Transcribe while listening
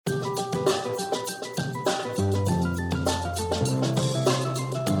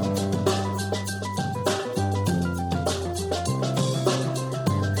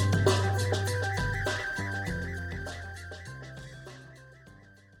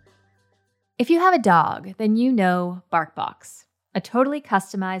If you have a dog, then you know BarkBox, a totally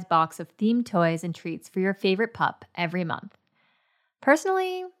customized box of themed toys and treats for your favorite pup every month.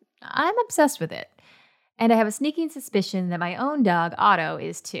 Personally, I'm obsessed with it, and I have a sneaking suspicion that my own dog, Otto,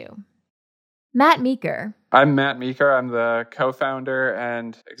 is too. Matt Meeker. I'm Matt Meeker. I'm the co-founder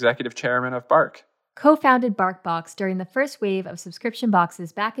and executive chairman of Bark. Co-founded BarkBox during the first wave of subscription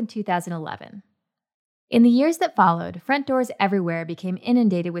boxes back in 2011. In the years that followed, front doors everywhere became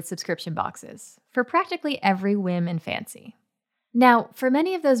inundated with subscription boxes for practically every whim and fancy. Now, for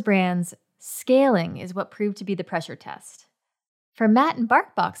many of those brands, scaling is what proved to be the pressure test. For Matt and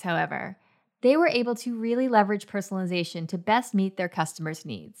BarkBox, however, they were able to really leverage personalization to best meet their customers'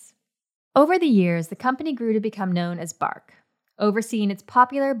 needs. Over the years, the company grew to become known as Bark, overseeing its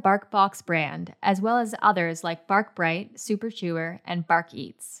popular BarkBox brand, as well as others like Bark Bright, Super Chewer, and Bark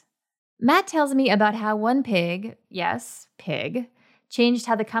Eats. Matt tells me about how one pig, yes, pig, changed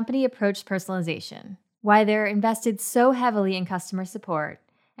how the company approached personalization, why they're invested so heavily in customer support,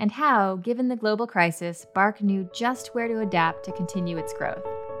 and how, given the global crisis, Bark knew just where to adapt to continue its growth.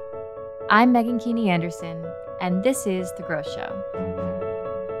 I'm Megan Keeney Anderson, and this is The Growth Show.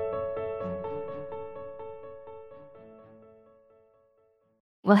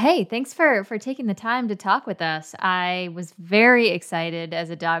 Well, hey, thanks for taking the time to talk with us. I was very excited as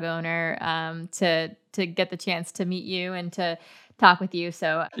a dog owner to get the chance to meet you and to talk with you.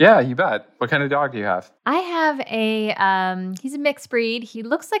 So yeah, you bet. What kind of dog do you have? I have he's a mixed breed. He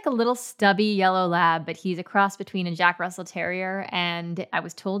looks like a little stubby yellow lab, but he's a cross between a Jack Russell Terrier and I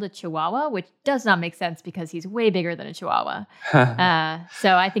was told a Chihuahua, which does not make sense because he's way bigger than a Chihuahua.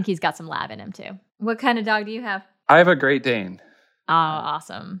 So I think he's got some lab in him too. What kind of dog do you have? I have a Great Dane. Oh,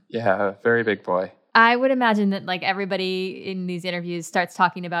 awesome. Yeah, very big boy. I would imagine that like everybody in these interviews starts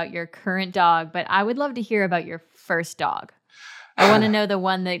talking about your current dog, but I would love to hear about your first dog. I want to know the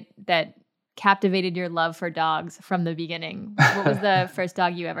one that captivated your love for dogs from the beginning. What was the first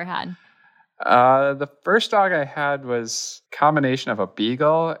dog you ever had? The first dog I had was a combination of a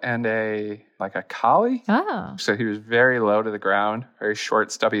beagle and a collie. Oh. So he was very low to the ground, very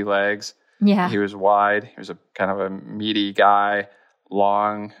short, stubby legs. Yeah. He was wide. He was a kind of a meaty guy,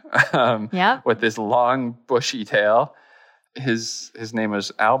 long, with this long, bushy tail. His name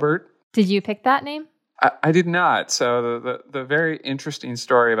was Albert. Did you pick that name? I did not. So the very interesting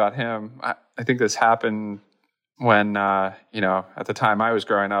story about him, I think this happened when, at the time I was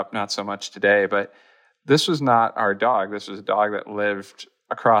growing up, not so much today, but this was not our dog. This was a dog that lived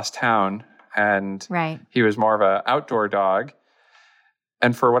across town, and he was more of an outdoor dog.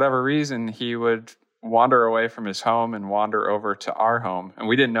 And for whatever reason, he would wander away from his home and wander over to our home. And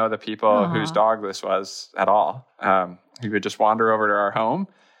we didn't know the people whose dog this was at all. He would just wander over to our home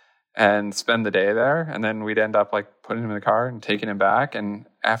and spend the day there. And then we'd end up putting him in the car and taking him back. And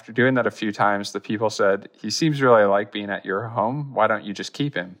after doing that a few times, the people said, he seems really like being at your home. Why don't you just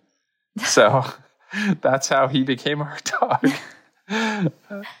keep him? So that's how he became our dog.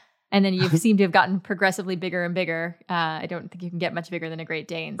 And then you seem to have gotten progressively bigger and bigger. I don't think you can get much bigger than a Great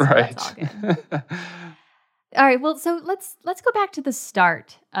Dane. So right. That's all good. All right. Well, so let's go back to the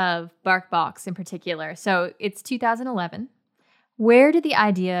start of BarkBox in particular. So it's 2011. Where did the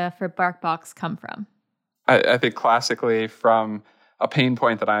idea for BarkBox come from? I think classically from a pain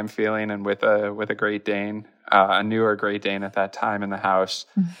point that I'm feeling, and with a Great Dane, a newer Great Dane at that time in the house.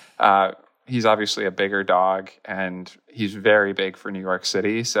 He's obviously a bigger dog, and he's very big for New York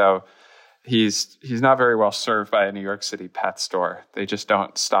City. So he's not very well served by a New York City pet store. They just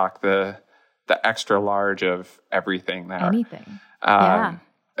don't stock the extra large of everything there. Anything.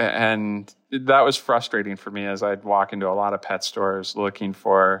 And that was frustrating for me as I'd walk into a lot of pet stores looking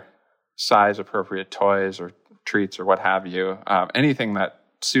for size appropriate toys or treats or what have you. Anything that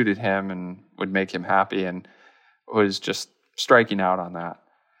suited him and would make him happy, and was just striking out on that.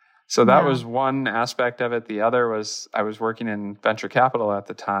 So that was one aspect of it. The other was I was working in venture capital at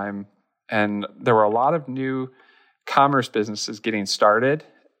the time, and there were a lot of new commerce businesses getting started,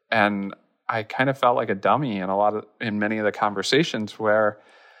 and I kind of felt like a dummy in many of the conversations where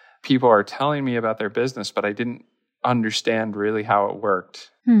people are telling me about their business, but I didn't understand really how it worked.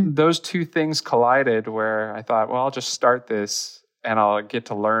 Those two things collided where I thought, well, I'll just start this and I'll get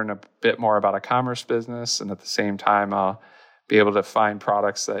to learn a bit more about a commerce business, and at the same time I'll be able to find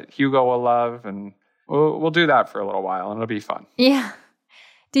products that Hugo will love, and we'll do that for a little while, and it'll be fun. Yeah.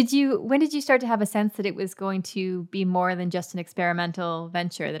 When did you start to have a sense that it was going to be more than just an experimental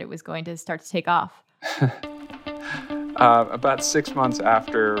venture, that it was going to start to take off? About 6 months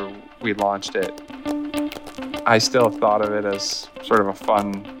after we launched it, I still thought of it as sort of a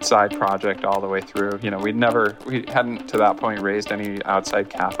fun side project all the way through. We hadn't to that point raised any outside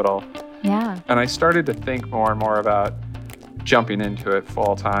capital. Yeah. And I started to think more and more about jumping into it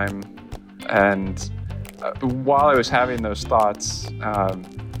full time. And while I was having those thoughts,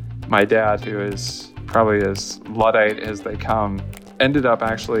 my dad, who is probably as Luddite as they come, ended up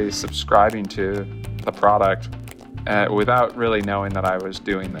actually subscribing to the product without really knowing that I was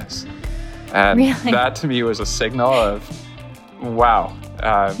doing this. And Really? that to me was a signal of, wow.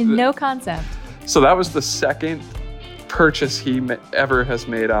 No concept. So that was the second purchase he ever has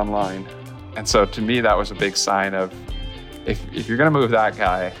made online. And so to me, that was a big sign of, if you're going to move that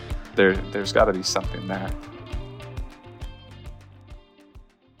guy, there's got to be something there.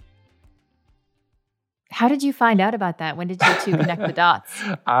 How did you find out about that? When did you two connect the dots?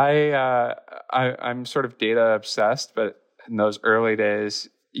 I'm sort of data obsessed, but in those early days,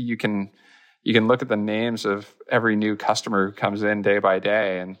 you can look at the names of every new customer who comes in day by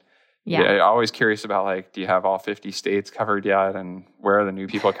day, and you're always curious about, like, do you have all 50 states covered yet, and where are the new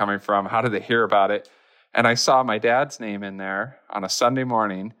people coming from? How did they hear about it? And I saw my dad's name in there on a Sunday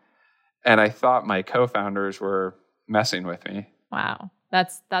morning, and I thought my co-founders were messing with me. Wow.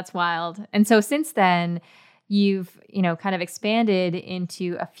 That's wild. And so since then, you've, kind of expanded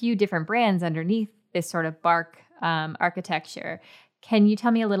into a few different brands underneath this sort of Bark architecture. Can you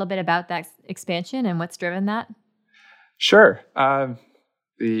tell me a little bit about that expansion and what's driven that? Sure.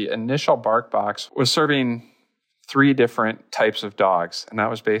 The initial BarkBox was serving 3 different types of dogs, and that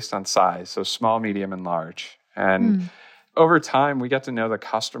was based on size, so small, medium, and large. And over time, we got to know the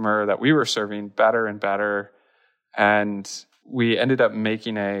customer that we were serving better and better, and we ended up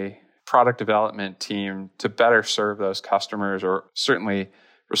making a product development team to better serve those customers, or certainly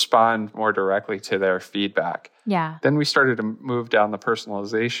respond more directly to their feedback. Yeah. Then we started to move down the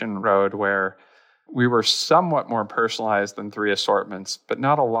personalization road, where we were somewhat more personalized than 3 assortments, but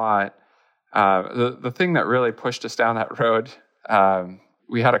not a lot. The thing that really pushed us down that road,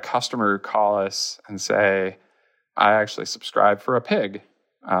 we had a customer call us and say, I actually subscribe for a pig.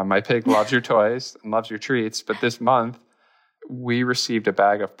 My pig loves your toys and loves your treats, but this month we received a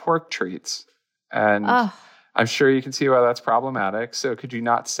bag of pork treats. And I'm sure you can see why that's problematic. So could you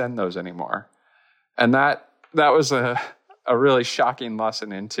not send those anymore? And that was a really shocking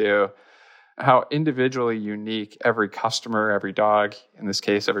lesson into how individually unique every customer, every dog, in this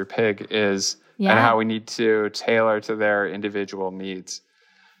case, every pig is, and how we need to tailor to their individual needs.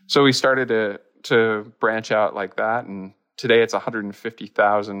 So we started to branch out like that. And today it's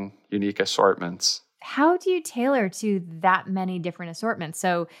 150,000 unique assortments. How do you tailor to that many different assortments?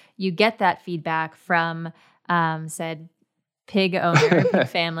 So you get that feedback from said pig owner, pig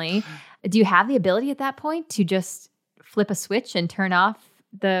family. Do you have the ability at that point to just flip a switch and turn off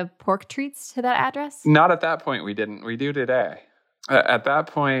the pork treats to that address? Not at that point. We didn't. We do today. At that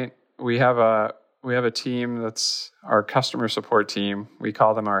point, we have a team that's our customer support team. We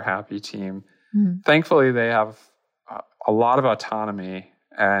call them our happy team. Thankfully, they have a lot of autonomy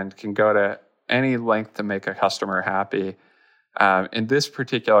and can go to any length to make a customer happy. In this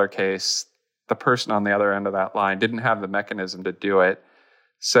particular case, the person on the other end of that line didn't have the mechanism to do it.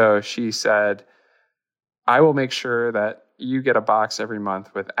 So she said, I will make sure that you get a box every month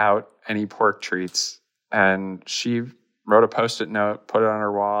without any pork treats. And she wrote a Post-it note, put it on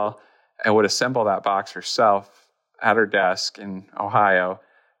her wall, and would assemble that box herself at her desk in Ohio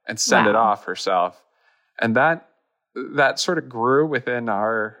and send it off herself. And that sort of grew within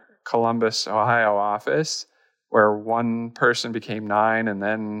our Columbus, Ohio office, where one person became 9, and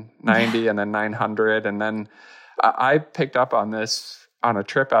then 90, and then 900. And then I picked up on this on a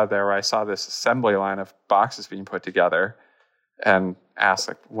trip out there where I saw this assembly line of boxes being put together, and asked,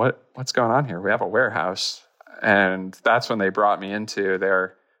 like, what's going on here? We have a warehouse. And that's when they brought me into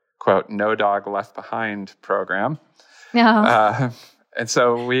their, quote, no dog left behind program. And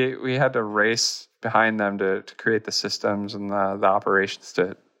so we had to race behind them to create the systems and the operations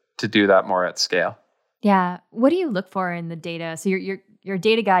to do that more at scale. Yeah. What do you look for in the data? So you're a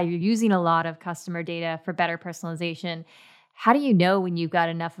data guy. You're using a lot of customer data for better personalization. How do you know when you've got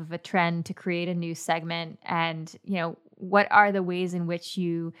enough of a trend to create a new segment? And, what are the ways in which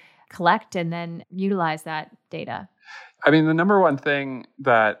you collect and then utilize that data? I mean, the number one thing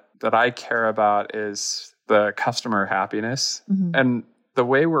that I care about is the customer happiness. And the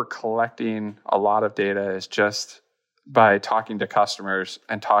way we're collecting a lot of data is just by talking to customers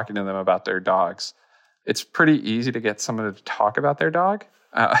and talking to them about their dogs. It's pretty easy to get someone to talk about their dog.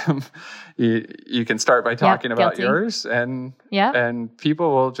 You can start by talking about yours, and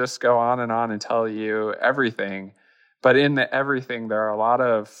people will just go on and tell you everything. But in the everything, there are a lot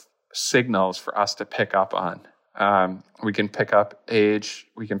of signals for us to pick up on. We can pick up age,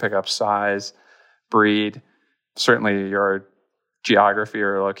 we can pick up size, breed. Certainly your geography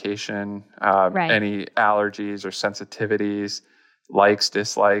or location, Right. any allergies or sensitivities, likes,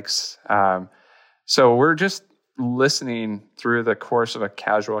 dislikes. So we're just listening through the course of a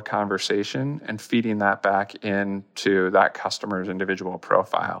casual conversation and feeding that back into that customer's individual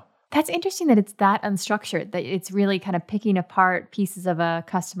profile. That's interesting that it's that unstructured, that it's really kind of picking apart pieces of a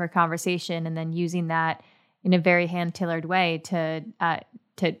customer conversation and then using that in a very hand-tailored way to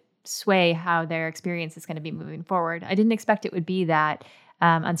sway how their experience is going to be moving forward. I didn't expect it would be that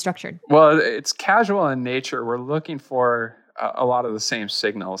unstructured. Well, it's casual in nature. We're looking for a lot of the same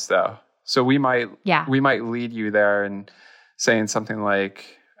signals, though. So we might lead you there and saying something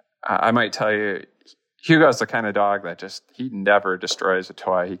like, I might tell you, Hugo's the kind of dog that he never destroys a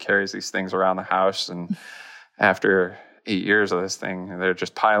toy. He carries these things around the house, and after 8 years of this thing, they're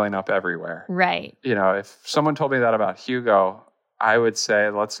just piling up everywhere. Right. If someone told me that about Hugo, I would say,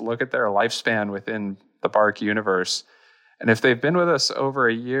 let's look at their lifespan within the Bark universe. And if they've been with us over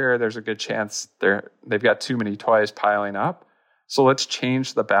a year, there's a good chance they've got too many toys piling up. So let's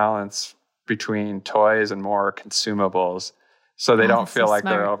change the balance between toys and more consumables so they don't feel like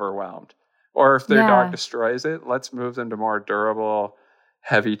they're overwhelmed. Or if their dog destroys it, let's move them to more durable,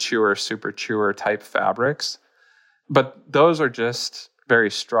 heavy chewer, super chewer type fabrics. But those are just very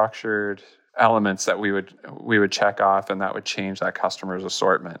structured elements that we would check off, and that would change that customer's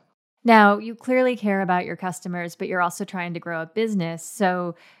assortment. Now, you clearly care about your customers, but you're also trying to grow a business.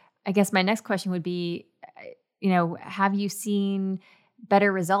 So I guess my next question would be, have you seen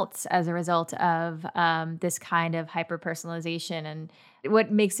better results as a result of this kind of hyper-personalization, and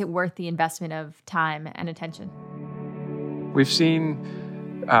what makes it worth the investment of time and attention? We've seen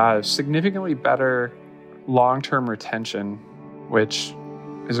significantly better long-term retention, which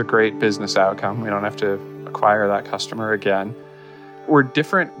is a great business outcome. We don't have to acquire that customer again. We're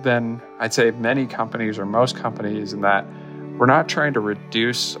different than, I'd say, many companies or most companies in that we're not trying to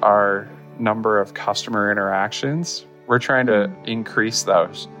reduce our number of customer interactions. We're trying to increase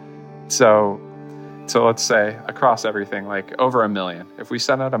those. So let's say across everything, like over 1 million. If we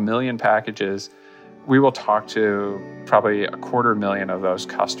send out 1 million packages, we will talk to probably 250,000 of those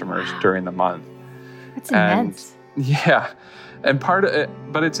customers during the month. That's immense. Yeah. And part of it,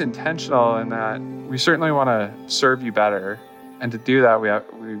 but it's intentional in that we certainly want to serve you better. And to do that, we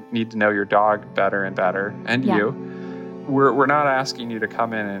need to know your dog better and better, and you. We're not asking you to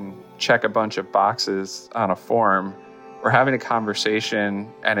come in and check a bunch of boxes on a form. We're having a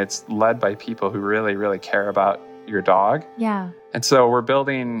conversation, and it's led by people who really, really care about your dog. Yeah. And so we're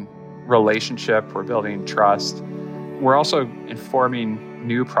building relationship, we're building trust. We're also informing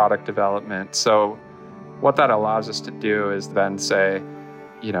new product development. So what that allows us to do is then say,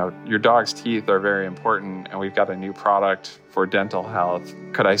 your dog's teeth are very important, and we've got a new product for dental health.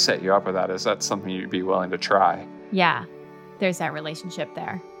 Could I set you up with that? Is that something you'd be willing to try? Yeah. There's that relationship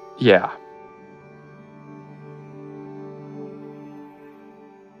there. Yeah.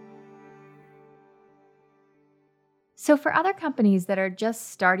 So for other companies that are just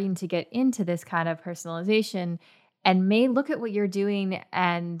starting to get into this kind of personalization and may look at what you're doing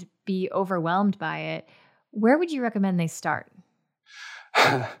and be overwhelmed by it, where would you recommend they start?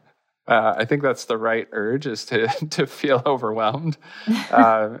 I think that's the right urge, is to feel overwhelmed.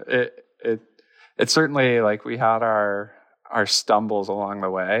 It's certainly like we had our stumbles along the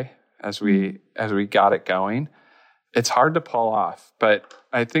way as we got it going. It's hard to pull off, but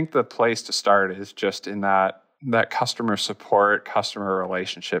I think the place to start is just in that customer support, customer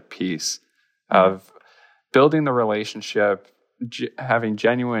relationship piece of building the relationship, having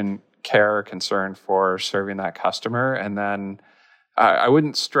genuine care or concern for serving that customer. And then I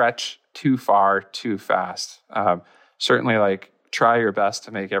wouldn't stretch too far, too fast. Certainly, try your best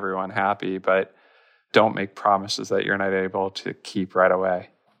to make everyone happy, but don't make promises that you're not able to keep right away.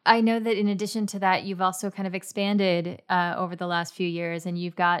 I know that in addition to that, you've also kind of expanded over the last few years, and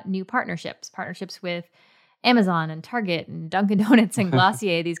you've got new partnerships with Amazon and Target and Dunkin' Donuts and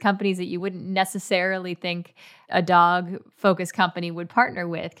Glossier, these companies that you wouldn't necessarily think a dog-focused company would partner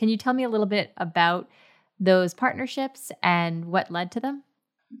with. Can you tell me a little bit about those partnerships and what led to them?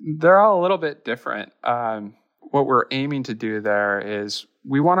 They're all a little bit different. What we're aiming to do there is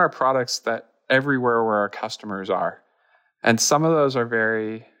we want our products that everywhere where our customers are. And some of those are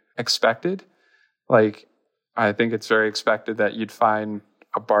very expected. I think it's very expected that you'd find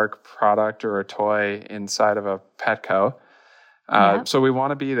a Bark product or a toy inside of a Petco. So we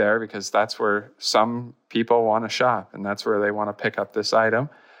want to be there because that's where some people want to shop, and that's where they want to pick up this item.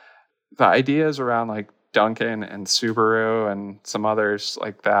 The ideas around Dunkin' and Subaru and some others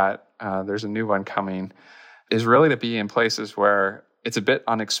like that, there's a new one coming, is really to be in places where it's a bit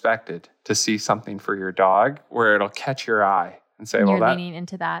unexpected to see something for your dog, where it'll catch your eye and say, And well, you're that, leaning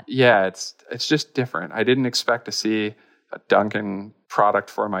into that. yeah, it's just different. I didn't expect to see a Dunkin'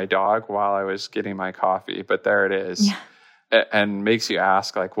 product for my dog while I was getting my coffee, but there it is. Yeah. And makes you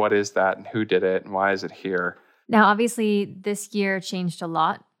ask, like, what is that and who did it and why is it here? Now, obviously, this year changed a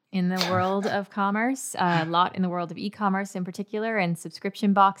lot in the world of commerce, a lot in the world of e-commerce in particular, and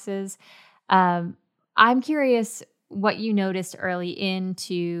subscription boxes. I'm curious what you noticed early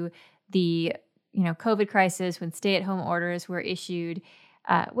into the COVID crisis when stay-at-home orders were issued.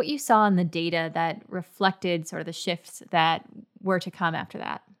 What you saw in the data that reflected sort of the shifts that were to come after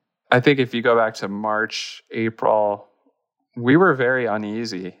that. I think if you go back to March, April, we were very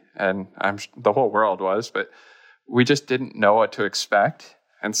uneasy, and the whole world was, but we just didn't know what to expect.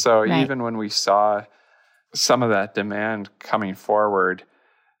 And so even when we saw some of that demand coming forward,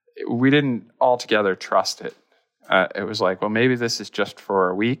 we didn't altogether trust it. It was like, well, maybe this is just for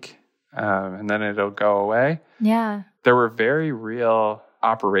a week, and then it'll go away. Yeah. There were very real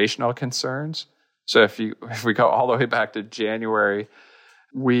operational concerns. So if we go all the way back to January,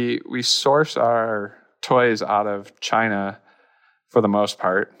 we source our toys out of China for the most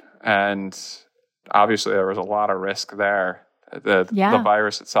part, and obviously there was a lot of risk there. The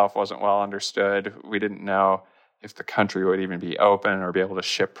virus itself wasn't well understood. We didn't know if the country would even be open or be able to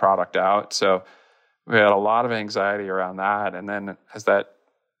ship product out. So we had a lot of anxiety around that. And then as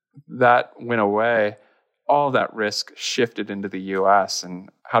that went away, all that risk shifted into the U.S. And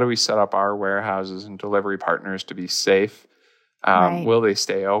how do we set up our warehouses and delivery partners to be safe? Will they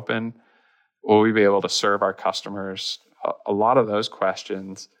stay open? Will we be able to serve our customers? A lot of those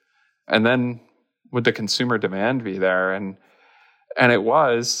questions. And then would the consumer demand be there? And it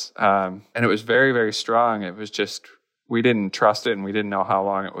was very, very strong. It was just, we didn't trust it and we didn't know how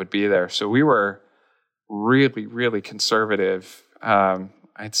long it would be there. So we were really, really conservative.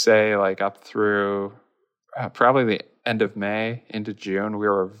 I'd say like up through probably the end of May into June, we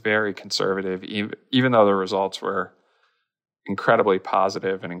were very conservative, even though the results were incredibly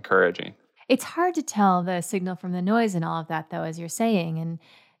positive and encouraging. It's hard to tell the signal from the noise and all of that, though, as you're saying, and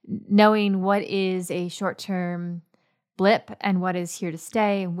knowing what is a short-term blip and what is here to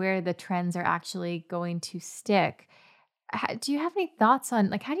stay and where the trends are actually going to stick. Do you have any thoughts on,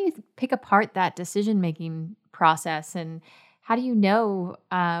 like, how do you pick apart that decision-making process, and how do you know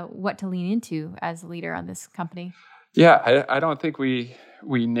what to lean into as a leader on this company? Yeah, I don't think we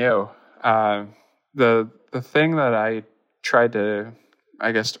knew. The thing that I tried to,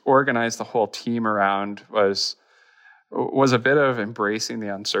 I guess, organize the whole team around was a bit of embracing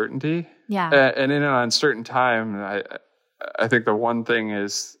the uncertainty. Yeah. And in an uncertain time, I think the one thing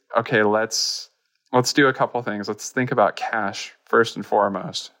is, okay, let's do a couple things. Let's think about cash first and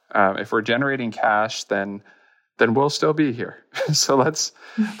foremost. If we're generating cash, then we'll still be here. So let's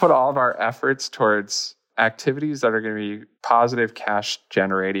put all of our efforts towards activities that are going to be positive cash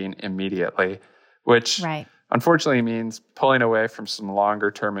generating immediately, which unfortunately means pulling away from some longer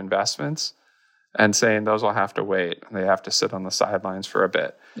term investments and saying those will have to wait. They have to sit on the sidelines for a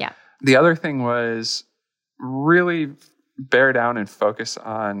bit. Yeah. The other thing was really bear down and focus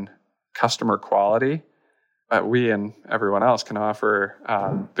on customer quality. We and everyone else can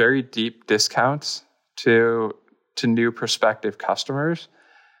offer very deep discounts to new prospective customers,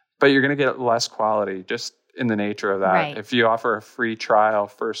 but you're going to get less quality just in the nature of that. Right. If you offer a free trial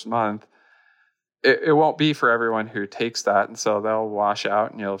first month, it won't be for everyone who takes that. And so they'll wash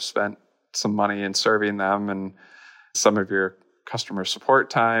out and you'll have spent some money in serving them and some of your customer support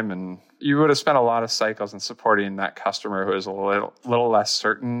time. And you would have spent a lot of cycles in supporting that customer who is a little less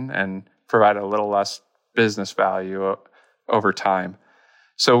certain and provide a little less business value over time.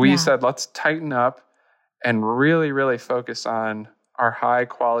 So we said, let's tighten up and really, really focus on our high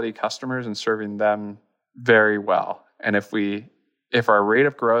quality customers and serving them very well. And if our rate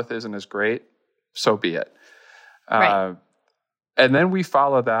of growth isn't as great, so be it. Right. And then we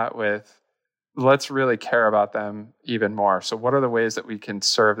follow that with, let's really care about them even more. So what are the ways that we can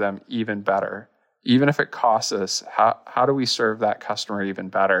serve them even better? Even if it costs us, how do we serve that customer even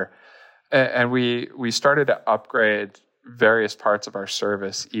better? And we started to upgrade various parts of our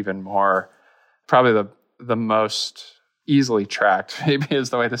service even more. Probably the most easily tracked, maybe is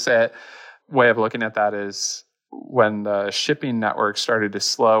the way to say it. Way of looking at that is when the shipping network started to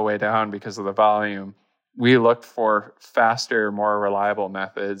slow way down because of the volume, we looked for faster, more reliable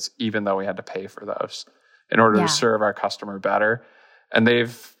methods, even though we had to pay for those in order to serve our customer better. And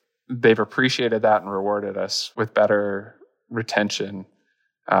they've appreciated that and rewarded us with better retention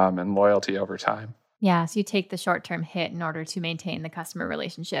and loyalty over time. Yeah, so you take the short-term hit in order to maintain the customer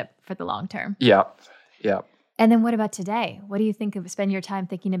relationship for the long term. Yeah. And then what about today? What do you think of spend your time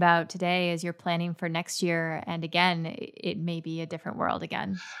thinking about today as you're planning for next year? And again, it may be a different world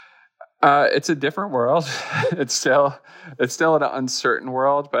again. It's a different world. It's still an uncertain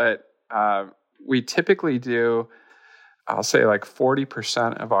world, but we typically do, I'll say like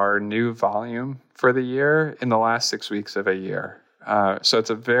 40% of our new volume for the year in the last 6 weeks of a year. So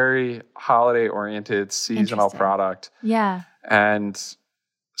it's a very holiday-oriented seasonal product. Yeah. And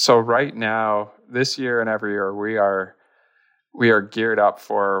so right now, this year and every year, we are geared up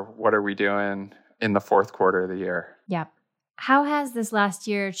for what are we doing in the fourth quarter of the year. Yeah. How has this last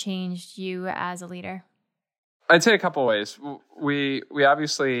year changed you as a leader? I'd say a couple ways. We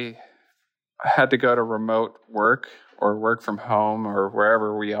obviously had to go to remote work or work from home or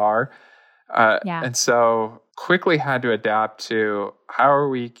wherever we are. And so quickly had to adapt to how are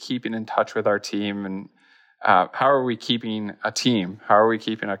we keeping in touch with our team, and how are we keeping a team? How are we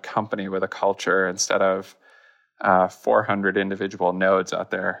keeping a company with a culture instead of 400 individual nodes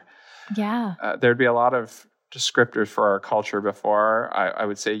out there? Yeah. There'd be a lot of descriptors for our culture before. I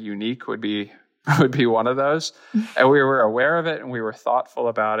would say unique would be one of those. And we were aware of it and we were thoughtful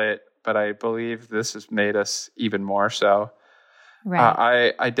about it, but I believe this has made us even more so.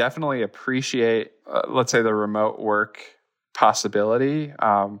 Right. I definitely appreciate, let's say, the remote work possibility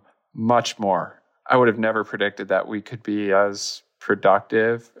much more. I would have never predicted that we could be as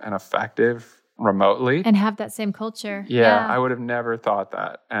productive and effective remotely. And have that same culture. Yeah, I would have never thought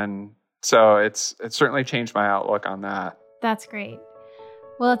that. And so it's certainly changed my outlook on that. That's great.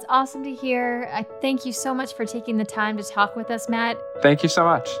 Well, it's awesome to hear. I thank you so much for taking the time to talk with us, Matt. Thank you so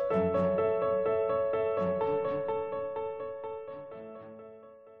much.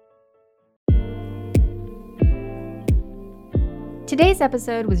 Today's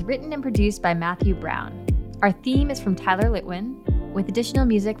episode was written and produced by Matthew Brown. Our theme is from Tyler Litwin, with additional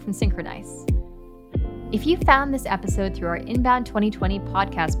music from Synchronize. If you found this episode through our Inbound 2020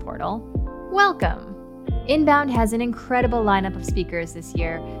 podcast portal, welcome! Inbound has an incredible lineup of speakers this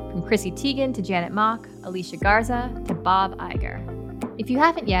year, from Chrissy Teigen to Janet Mock, Alicia Garza to Bob Iger. If you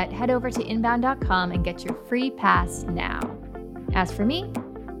haven't yet, head over to inbound.com and get your free pass now. As for me,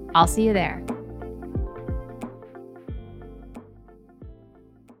 I'll see you there.